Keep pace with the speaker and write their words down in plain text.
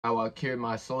How I cured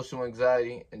my social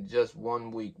anxiety in just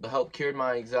 1 week. The help cured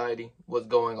my anxiety was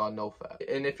going on NoFap.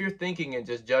 And if you're thinking and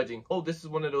just judging, oh, this is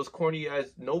one of those corny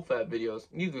ass NoFap videos,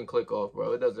 you can click off,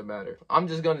 bro. It doesn't matter. I'm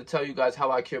just gonna tell you guys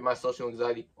how I cured my social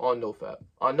anxiety on NoFap.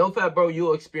 On NoFap, bro,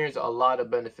 you'll experience a lot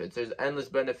of benefits. There's endless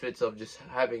benefits of just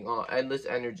having endless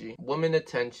energy, woman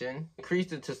attention,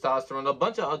 increased in testosterone, a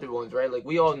bunch of other ones, right? Like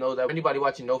we all know that. Anybody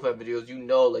watching NoFap videos, you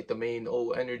know, like the main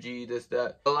energy, this,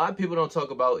 that. A lot of people don't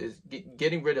talk about is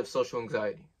getting rid of social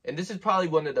anxiety. And this is probably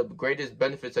one of the greatest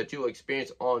benefits that you'll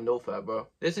experience on NoFap, bro.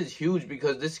 This is huge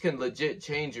because this can legit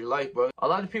change your life, bro. A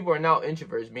lot of people are now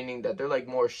introverts, meaning that they're like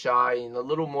more shy and a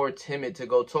little more timid to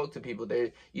go talk to people.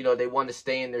 They, they want to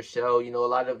stay in their shell. A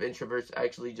lot of introverts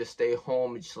actually just stay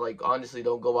home and just like honestly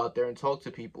don't go out there and talk to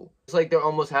people. It's like they're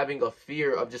almost having a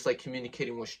fear of just like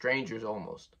communicating with strangers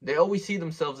almost. They always see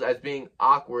themselves as being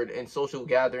awkward in social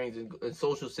gatherings and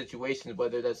social situations,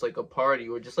 whether that's like a party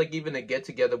or just like even a get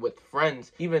together with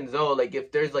friends. Even though like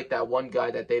if there's like that one guy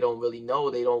that they don't really know,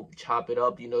 they don't chop it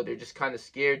up, they're just kind of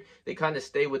scared. They kind of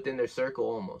stay within their circle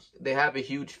almost. They have a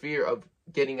huge fear of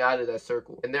getting out of that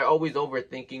circle, and they're always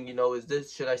overthinking, is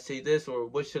this, should I say this, or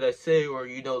what should I say, or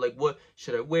like what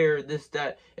should I wear, this,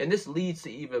 that. And this leads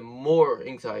to even more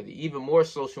anxiety, even more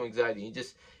social anxiety, and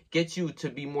just get you to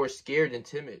be more scared and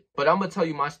timid. But I'm gonna tell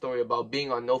you my story about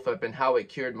being on NoFap and how it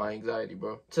cured my anxiety,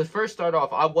 bro. To first start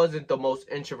off, I wasn't the most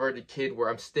introverted kid where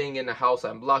I'm staying in the house,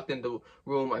 I'm locked in the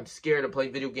room, I'm scared of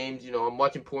playing video games, I'm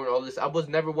watching porn, all this. I was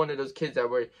never one of those kids that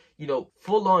were,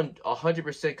 full on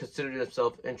 100% considered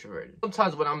themselves introverted.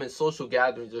 Sometimes when I'm in social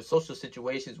gatherings or social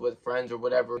situations with friends or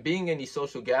whatever, being in these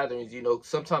social gatherings,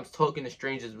 sometimes talking to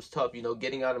strangers was tough,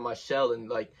 getting out of my shell and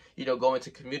like, going to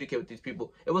communicate with these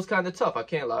people. It was kind of tough, I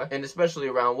can't lie. And especially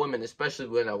around women, especially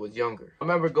when I was younger. I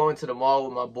remember going to the mall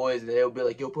with my boys and they would be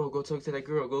like, yo, bro, go talk to that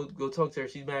girl, go talk to her,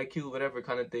 she's mad cute, whatever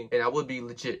kind of thing. And I would be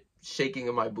legit shaking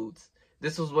in my boots.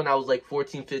 This was when I was like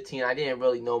 14, 15. I didn't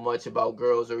really know much about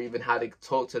girls or even how to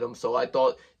talk to them. So I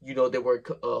thought, they were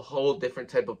a whole different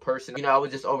type of person. I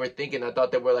was just overthinking. I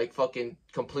thought they were like fucking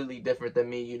completely different than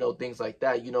me, things like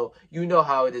that. You know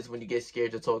how it is when you get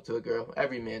scared to talk to a girl.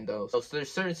 Every man does. So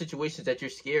there's certain situations that you're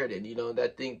scared in,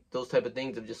 those type of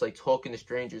things of just like talking to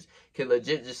strangers can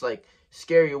legit just like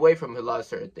scare you away from a lot of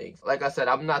certain things. Like I said,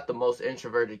 I'm not the most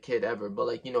introverted kid ever, but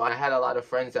like, I had a lot of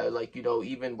friends that like,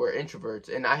 even were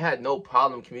introverts, and I had no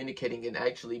problem communicating and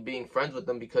actually being friends with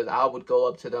them because I would go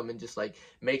up to them and just like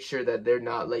make sure that they're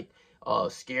not like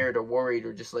scared or worried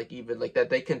or just like even like that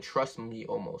they can trust me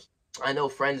almost. I know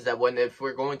friends that if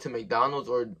we're going to McDonald's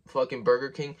or fucking Burger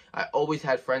King, I always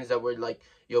had friends that were like,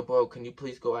 yo, bro, can you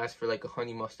please go ask for like a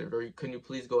honey mustard, or can you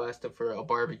please go ask them for a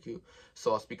barbecue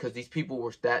sauce, because these people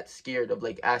were that scared of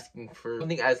like asking for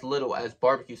something as little as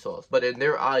barbecue sauce. But in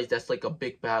their eyes, that's like a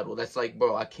big battle. That's like,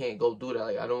 bro, I can't go do that.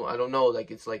 Like I don't know. Like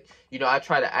it's like, I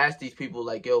try to ask these people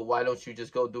like, yo, why don't you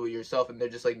just go do it yourself? And they're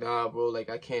just like, nah, bro, like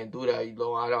I can't do that.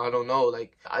 I don't know.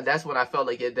 Like that's when I felt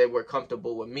like they were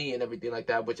comfortable with me and everything like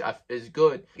that, which is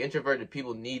good. Introverted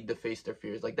people need to face their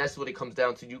fears. Like that's what it comes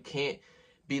down to. You can't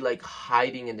be like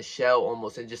hiding in the shell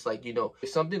almost and just like, if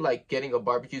something like getting a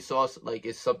barbecue sauce like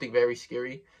is something very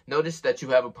scary, notice that you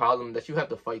have a problem, that you have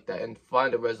to fight that and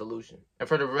find a resolution. And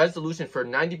for the resolution for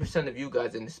 90% of you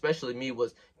guys, and especially me,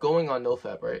 was going on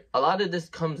NoFap, right? A lot of this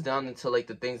comes down into like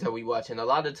the things that we watch, and a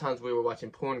lot of times we were watching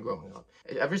porn growing up.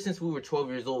 Ever since we were 12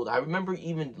 years old, I remember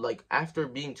even like after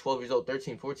being 12 years old,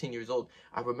 13, 14 years old,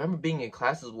 I remember being in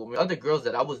classes with other girls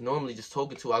that I was normally just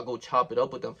talking to. I'll go chop it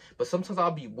up with them, but sometimes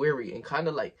I'll be wary and kind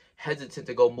of like hesitant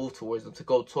to go move towards them, to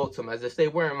go talk to them as if they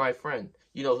weren't my friend.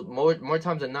 More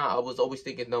times than not, I was always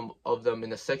thinking of them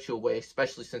in a sexual way,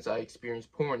 especially since I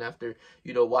experienced porn after,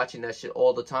 watching that shit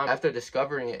all the time. After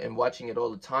discovering it and watching it all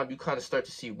the time, you kind of start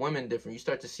to see women different. You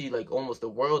start to see like almost the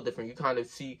world different. You kind of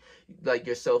see like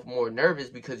yourself more nervous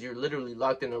because you're literally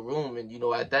locked in a room. And,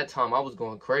 at that time I was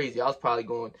going crazy. I was probably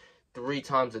going 3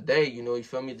 times a day, you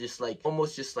feel me? Just like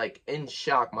almost just like in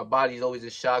shock. My body's always in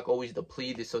shock, always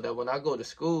depleted, so that when I go to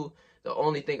school, the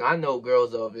only thing I know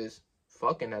girls of is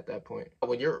fucking at that point.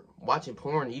 When you're watching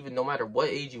porn, even no matter what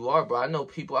age you are, bro, I know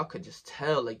people, I could just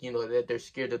tell, like, that they're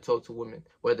scared to talk to women,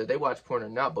 whether they watch porn or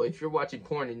not. But if you're watching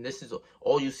porn and this is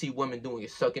all you see women doing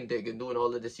is sucking dick and doing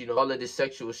all of this, all of this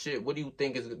sexual shit, what do you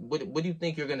think what do you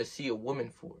think you're gonna see a woman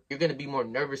for? You're gonna be more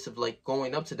nervous of like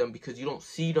going up to them because you don't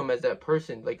see them as that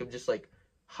person. Like, I'm just like,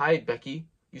 hi, Becky.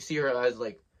 You see her as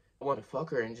like, I want to fuck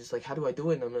her, and just like, how do I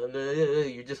do it?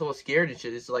 And you're just all scared and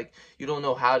shit. It's like you don't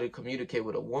know how to communicate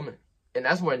with a woman. And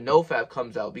that's where NoFap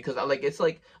comes out, because it's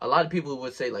like a lot of people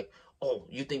would say like, oh,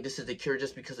 you think this is the cure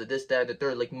just because of this, that, and the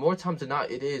third. Like, more times than not,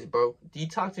 it is, bro.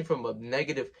 Detoxing from a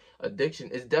negative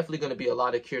addiction is definitely going to be a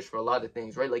lot of cures for a lot of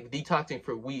things, right? Like, detoxing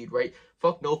for weed, right?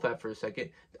 Fuck NoFap for a second.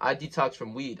 I detoxed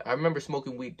from weed. I remember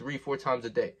smoking weed 3-4 times a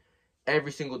day.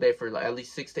 Every single day for like at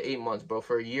least 6 to 8 months, bro,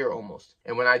 for a year almost.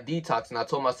 And when I detoxed and I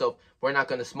told myself, we're not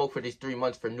going to smoke for these 3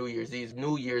 months for New Year's Eve,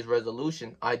 New Year's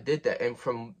resolution, I did that. And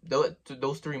from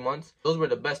those 3 months, those were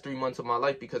the best 3 months of my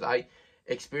life because I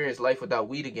experienced life without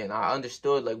weed again. I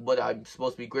understood like what I'm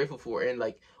supposed to be grateful for and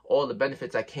like all the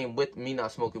benefits that came with me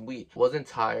not smoking weed. I wasn't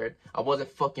tired. I wasn't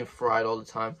fucking fried all the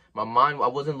time. My mind, I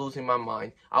wasn't losing my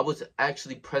mind. I was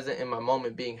actually present in my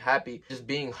moment, being happy, just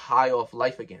being high off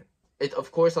life again.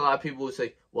 Of course, a lot of people would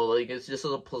say, well, like, it's just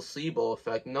a placebo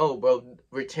effect. No, bro.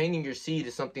 Retaining your seed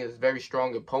is something that's very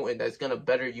strong and potent that's going to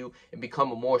better you and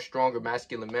become a more stronger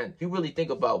masculine man. If you really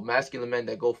think about masculine men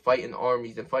that go fight in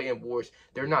armies and fight in wars,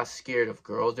 they're not scared of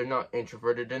girls. They're not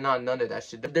introverted. They're not none of that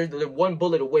shit. They're one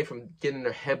bullet away from getting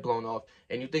their head blown off,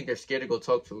 and you think they're scared to go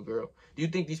talk to a girl. Do you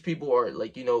think these people are,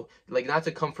 like, you know, like, not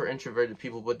to come for introverted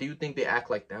people, but do you think they act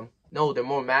like them? No, they're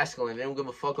more masculine. They don't give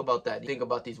a fuck about that. You think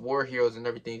about these war heroes and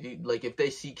everything. Like, if they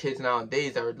see kids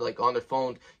nowadays that are, like, on their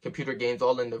phones, computer games,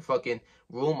 all in their fucking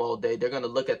room all day, they're going to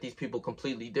look at these people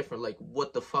completely different. Like,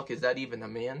 what the fuck? Is that even a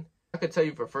man? I could tell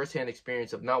you from firsthand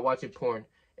experience of not watching porn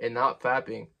and not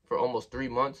fapping for almost 3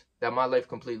 months that my life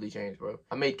completely changed, bro.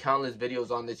 I made countless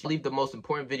videos on this. I'll leave the most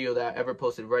important video that I ever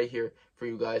posted right here for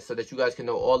you guys so that you guys can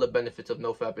know all the benefits of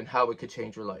NoFap and how it could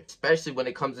change your life. Especially when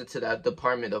it comes into that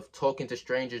department of talking to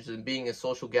strangers and being in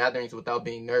social gatherings without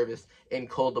being nervous and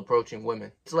cold approaching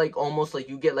women. It's like almost like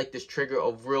you get like this trigger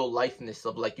of real lifeness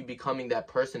of like you becoming that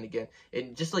person again.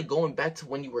 And just like going back to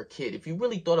when you were a kid. If you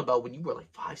really thought about when you were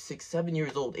like 5, 6, 7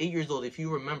 years old, 8 years old, if you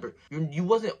remember, you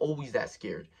wasn't always that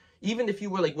scared. Even if you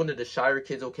were like one of the shyer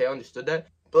kids, okay, I understood that.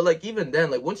 But like even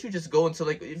then, like once you just go into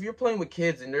like, if you're playing with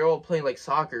kids and they're all playing like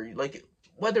soccer, like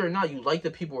whether or not you like the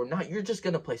people or not, you're just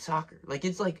gonna play soccer. Like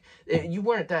it's like you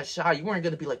weren't that shy. You weren't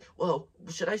gonna be like, well,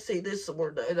 should I say this or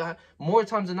that? More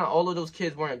times than not, all of those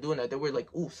kids weren't doing that. They were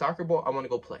like, ooh, soccer ball, I want to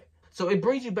go play. So it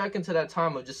brings you back into that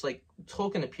time of just like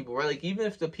talking to people, right? Like even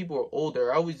if the people are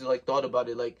older, I always like thought about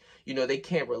it like, you know, they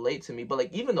can't relate to me. But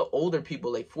like even the older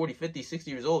people, like 40, 50, 60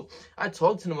 years old, I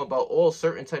talk to them about all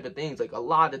certain type of things, like a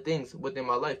lot of things within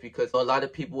my life because a lot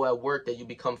of people at work that you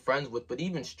become friends with, but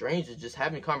even strangers, just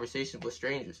having conversations with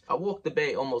strangers. I walk the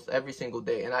bay almost every single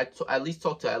day and I at least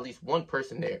talk to at least one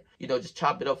person there, you know, just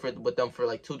chop it up with them for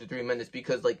like 2 to 3 minutes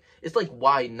because like, it's like,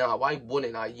 why not? Why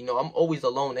wouldn't I? You know, I'm always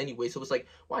alone anyway. So it's like,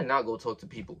 why not go talk to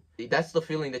people? That's the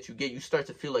feeling that you get. You start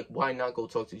to feel like, why not go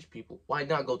talk to these people? Why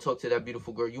not go talk to that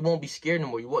beautiful girl? You won't be scared no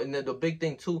more. You won't. And then the big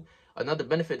thing too, another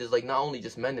benefit is like not only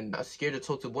just men and not scared to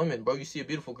talk to women, bro. You see a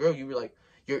beautiful girl, you be like,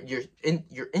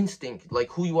 your instinct,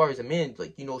 like who you are as a man,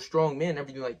 like, you know, strong man,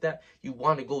 everything like that. You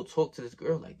want to go talk to this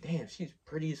girl, like, damn, she's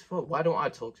pretty as fuck. Why don't I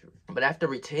talk to her? But after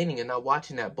retaining and not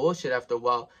watching that bullshit after a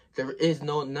while, there is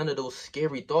none of those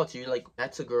scary thoughts. You're like,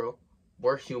 that's a girl.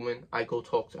 We're human. I go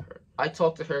talk to her. I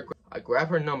talk to her. I grab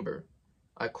her number.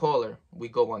 I call her. We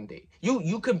go on date.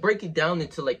 You can break it down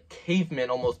into like caveman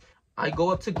almost. I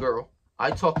go up to girl.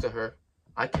 I talk to her.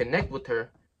 I connect with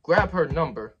her. Grab her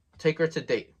number. Take her to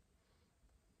date.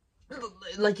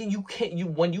 Like you can't,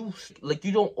 when you like,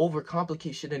 you don't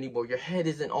overcomplicate shit anymore. Your head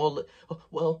isn't all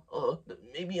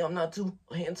maybe I'm not too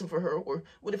handsome for her, or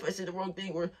what if I say the wrong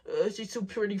thing, or she's too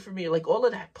pretty for me. Like all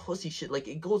of that pussy shit, like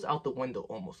it goes out the window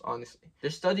almost, honestly.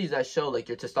 There's studies that show like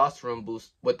your testosterone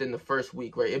boost within the first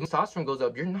week, right? If testosterone goes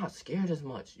up, you're not scared as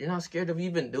much. You're not scared of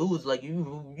even dudes. Like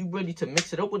you ready to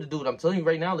mix it up with a dude. I'm telling you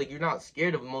right now, like you're not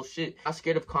scared of most shit. You're not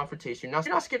scared of confrontation. You're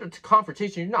not scared of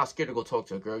confrontation. You're not scared to go talk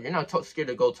to a girl. You're not scared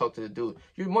to go talk to the dude.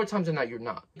 You're more times than not, you're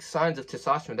not. Signs of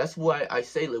testosterone. That's why I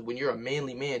say, like, when you're a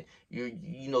manly man,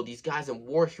 you know, these guys in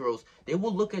war heroes, they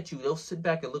will look at you, they'll sit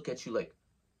back and look at you like,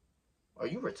 are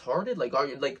you retarded? Like, are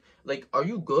you like are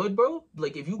you good, bro?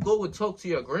 Like, if you go and talk to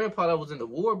your grandpa that was in the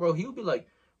war, bro, he'll be like,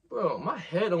 bro, my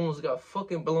head almost got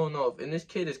fucking blown off, and this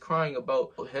kid is crying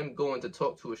about him going to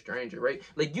talk to a stranger, right?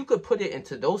 Like, you could put it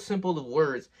into those simple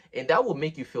words, and that will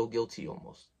make you feel guilty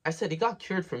almost. I said it got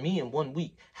cured for me in 1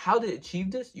 week. How to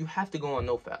achieve this? You have to go on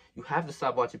NoFap. You have to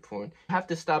stop watching porn. You have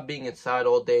to stop being inside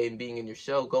all day and being in your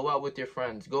shell. Go out with your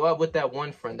friends. Go out with that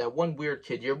one friend, that one weird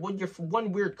kid, your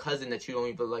one weird cousin that you don't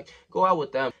even like. Go out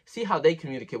with them. See how they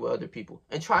communicate with other people,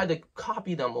 and try to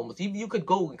copy them almost. Even you could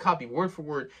go and copy word for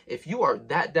word. If you are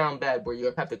that down bad where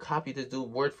you have to copy this dude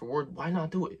word for word, why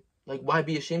not do it? Like, why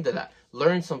be ashamed of that?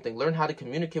 learn something, learn how to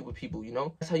communicate with people, you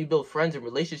know? That's how you build friends and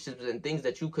relationships and things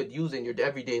that you could use in your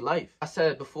everyday life. I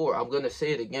said it before, I'm gonna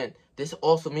say it again. This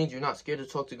also means you're not scared to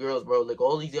talk to girls, bro. Like,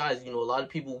 all these guys, you know, a lot of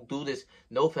people do this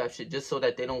nofap shit just so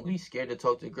that they don't be scared to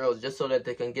talk to girls, just so that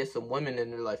they can get some women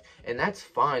in their life. And that's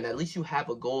fine. At least you have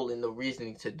a goal in the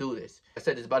reasoning to do this. I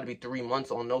said it's about to be 3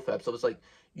 months on nofap, so it's like,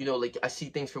 you know, like, I see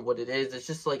things for what it is. It's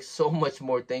just like so much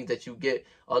more things that you get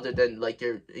other than like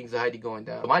your anxiety going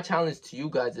down. But my challenge to you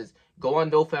guys is go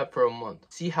on nofap for a month.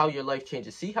 See how your life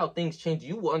changes. See how things change.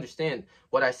 You will understand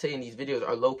what I say in these videos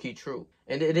are low-key true.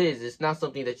 And it is. It's not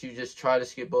something that you just try to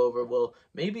skip over. Well,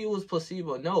 maybe it was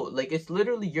placebo. No, like, it's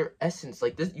literally your essence.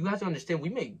 Like, this, you guys understand, we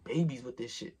make babies with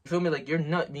this shit. You feel me? Like, your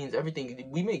nut means everything.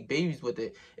 We make babies with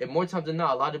it. And more times than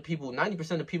not, a lot of people,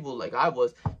 90% of people, like I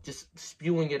was, just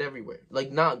spewing it everywhere.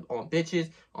 Like, not on bitches,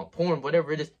 on porn,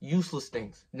 whatever it is, useless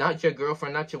things. Not your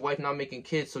girlfriend, not your wife, not making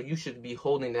kids, so you should be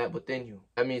holding that within you.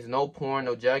 That means no porn,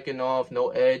 no jacking off, no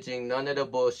edging, none of the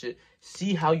bullshit.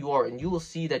 See how you are, and you will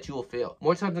see that you will fail.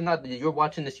 More times than not, you're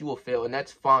watching this, you will fail, and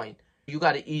that's fine. You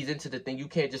got to ease into the thing. You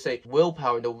can't just say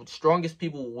willpower. The strongest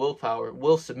people with willpower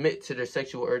will submit to their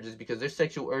sexual urges, because their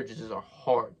sexual urges are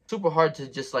hard. Super hard to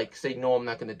just like say, no, I'm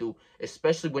not going to do.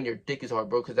 Especially when your dick is hard,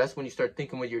 bro, because that's when you start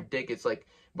thinking with your dick. It's like,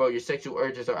 bro, your sexual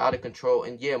urges are out of control.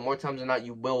 And yeah, more times than not,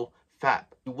 you will fap.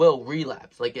 You will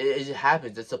relapse. Like, it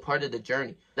happens. It's a part of the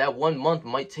journey. That 1 month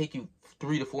might take you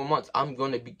 3 to 4 months. I'm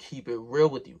gonna keep it real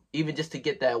with you. Even just to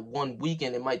get that 1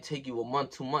 weekend, it might take you a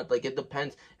month, 2 months. Like, it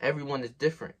depends. Everyone is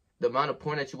different. The amount of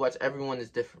porn that you watch, everyone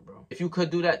is different, bro. If you could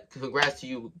do that, congrats to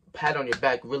you. Pat on your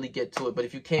back, really get to it. But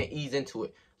if you can't, ease into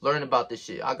it. Learn about this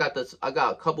shit. I got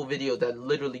a couple videos that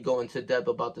literally go into depth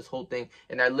about this whole thing,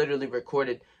 and I literally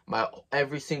recorded my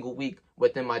every single week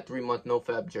within my 3-month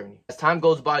nofap journey. As time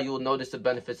goes by, you will notice the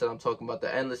benefits that I'm talking about: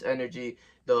 the endless energy,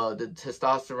 the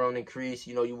testosterone increase.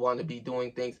 You know, you want to be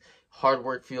doing things. Hard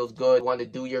work feels good. You want to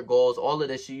do your goals. All of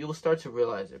this shit, you will start to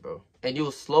realize it, bro. And you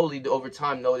will slowly over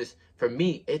time notice. For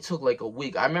me, it took like a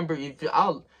week. I remember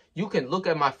you can look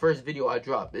at my first video I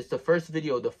dropped. It's the first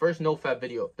video, the first nofap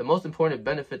video. The most important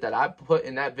benefit that I put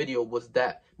in that video was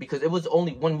that, because it was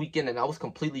only 1 weekend, and I was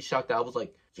completely shocked that I was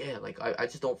like, yeah, like I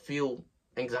just don't feel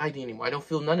anxiety anymore. I don't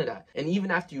feel none of that. And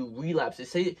even after you relapse,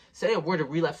 say I were to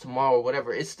relapse tomorrow or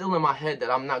whatever, it's still in my head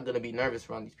that I'm not gonna be nervous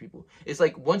around these people. It's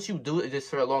like, once you do this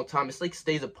for a long time, it's like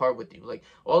stays apart with you. Like,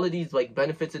 all of these like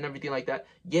benefits and everything like that,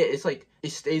 yeah, it's like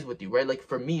it stays with you, right? Like,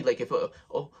 for me, like, if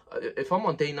I'm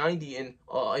on day 90 and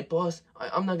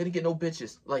I'm not gonna get no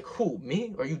bitches. Like, who?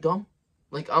 Me? Are you dumb?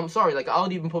 Like, I'm sorry, like, I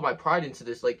don't even put my pride into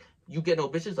this. Like, you get no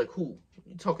bitches? Like, who?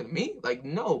 You talking to me? Like,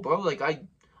 no, bro. Like,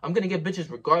 I'm gonna get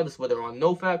bitches regardless, whether on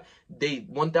nofap, day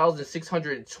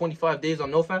 1,625 days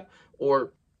on nofap,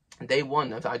 or day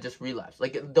 1 if I just relapse.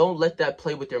 Like, don't let that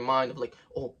play with your mind of like,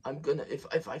 oh, I'm gonna, if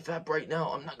I fap right now,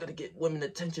 I'm not gonna get women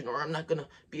attention, or I'm not gonna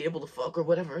be able to fuck, or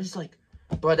whatever. It's like,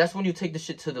 bro, that's when you take the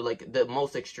shit to the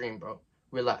most extreme, bro.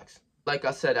 Relax. Like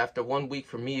I said, after 1 week,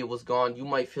 for me, it was gone. You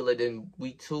might feel it in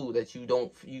week 2, that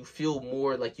you feel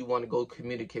more like you want to go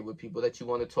communicate with people, that you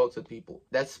want to talk to people.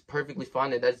 That's perfectly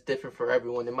fine, and that's different for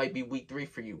everyone. It might be week 3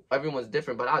 for you. Everyone's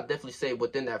different, but I'd definitely say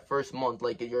within that first month,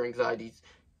 like, your anxiety's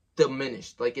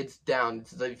diminished. Like, it's down.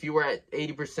 It's like, if you were at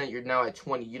 80%, you're now at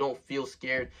 20. You don't feel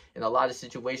scared in a lot of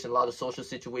situations, a lot of social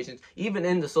situations. Even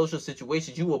in the social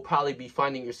situations, you will probably be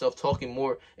finding yourself talking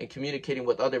more and communicating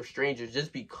with other strangers,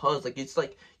 just because, like, it's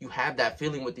like you have that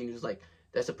feeling within you. It's like,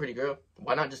 that's a pretty girl.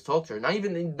 Why not just talk to her? Not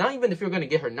even if you're gonna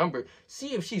get her number.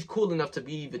 See if she's cool enough to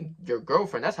be even your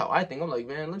girlfriend. That's how I think. I'm like,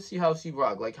 man, let's see how she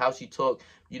rock, like how she talk.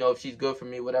 You know, if she's good for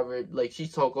me, whatever. Like, she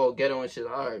talk all ghetto and shit.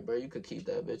 All right, bro, you could keep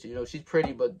that bitch. You know, she's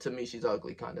pretty, but to me, she's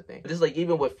ugly, kind of thing. But it's like,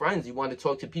 even with friends, you want to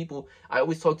talk to people. I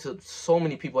always talk to so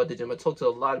many people at the gym. I talk to a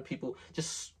lot of people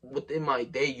just within my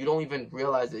day. You don't even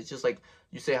realize it. It's just like,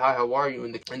 you say, hi, how are you?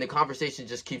 And the conversation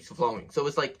just keeps flowing. So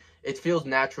it's like, it feels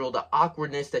natural. The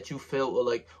awkwardness that you feel, or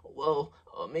like, well,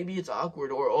 maybe it's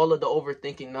awkward, or all of the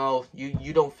overthinking, no,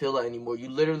 you don't feel it anymore. You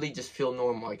literally just feel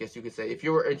normal, I guess you could say. If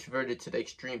you were introverted to the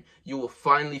extreme, you will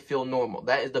finally feel normal.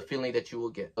 That is the feeling that you will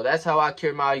get. So that's how I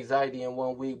cured my anxiety in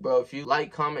 1 week, bro. If you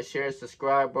like, comment, share, and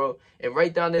subscribe, bro, and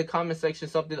write down in the comment section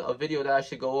a video that I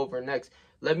should go over next.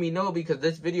 Let me know, because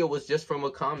this video was just from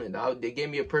a comment. They gave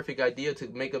me a perfect idea to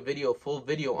make a full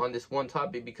video on this one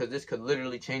topic, because this could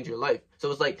literally change your life.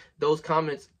 So it's like, those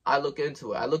comments, I look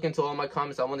into it. I look into all my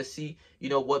comments. I want to see, you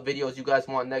know, what videos you guys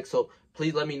want next. So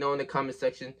please let me know in the comment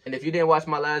section. And if you didn't watch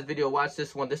my last video, watch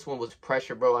this one. This one was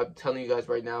pressure, bro. I'm telling you guys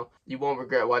right now, you won't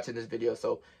regret watching this video.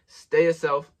 So stay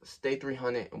yourself, stay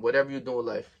 300, and whatever you do in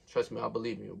life, trust me, I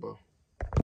believe in you, bro.